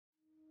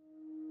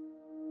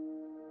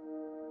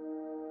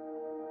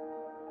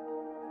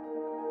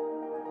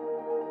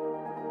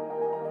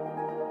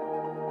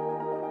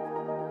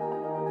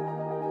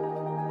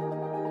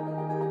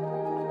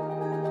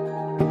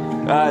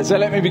So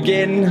let me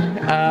begin.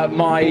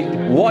 My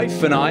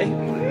wife and I,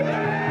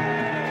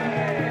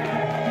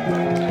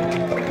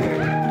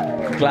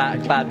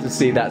 glad to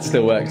see that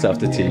still works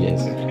after 2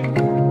 years.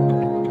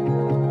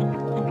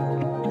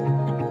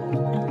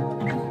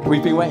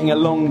 We've been waiting a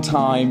long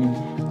time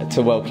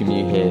to welcome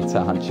you here to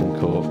Huntsham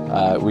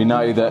Court. We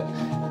know that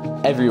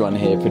everyone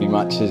here pretty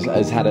much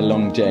has had a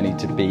long journey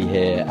to be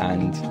here,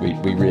 and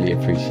we really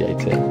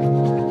appreciate it.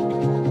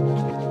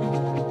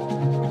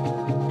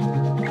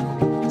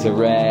 It's a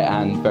rare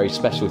and very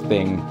special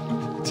thing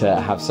to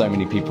have so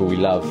many people we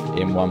love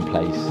in one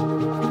place.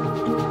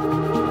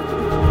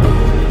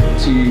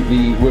 To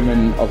the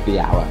woman of the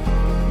hour,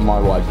 my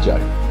wife Jo.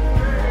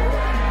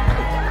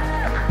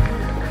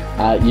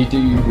 You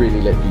do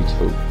really look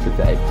beautiful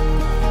today.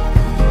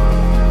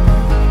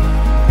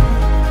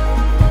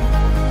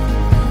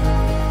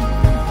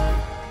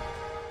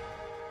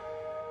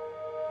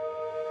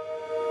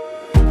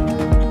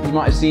 You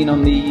might have seen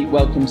on the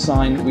welcome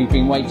sign we've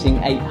been waiting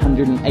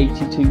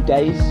 882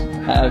 days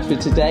for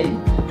today,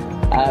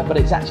 but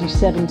it's actually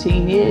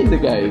 17 years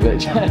ago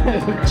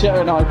that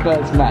Jo and I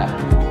first met,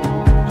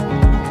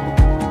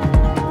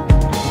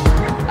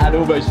 and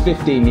almost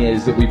 15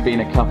 years that we've been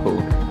a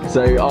couple.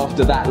 So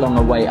after that long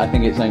a wait, I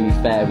think it's only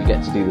fair we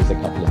get to do this a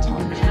couple of times.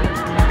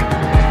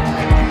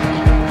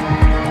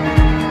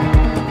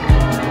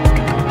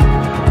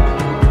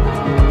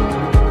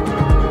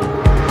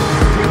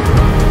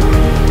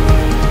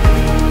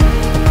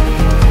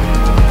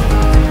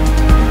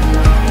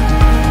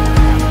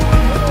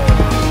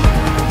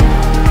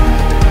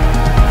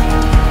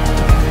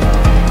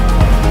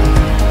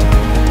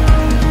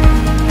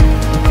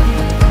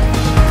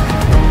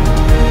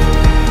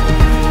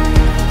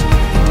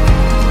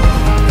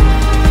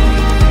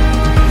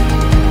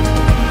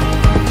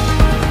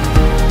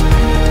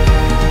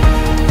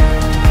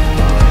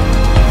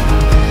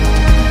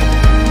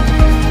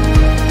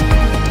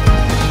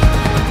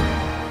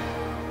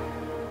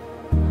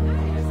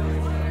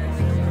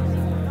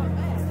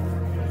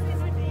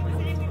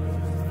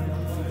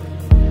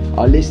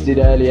 I listed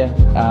earlier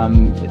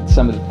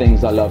some of the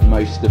things I love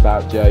most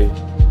about Jo: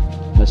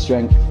 her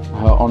strength,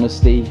 her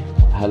honesty,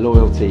 her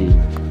loyalty.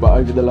 But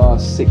over the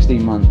last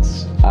 16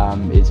 months,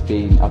 I've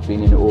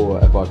been in awe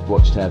of I've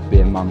watched her be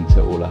a mum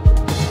to Ola.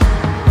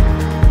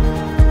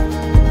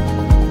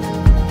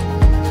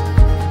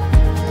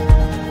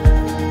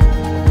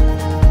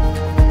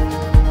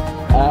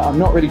 I'm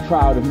not really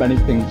proud of many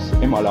things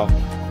in my life,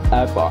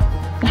 but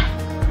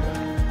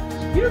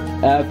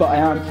I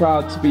am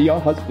proud to be your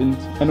husband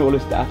and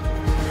Ola's dad.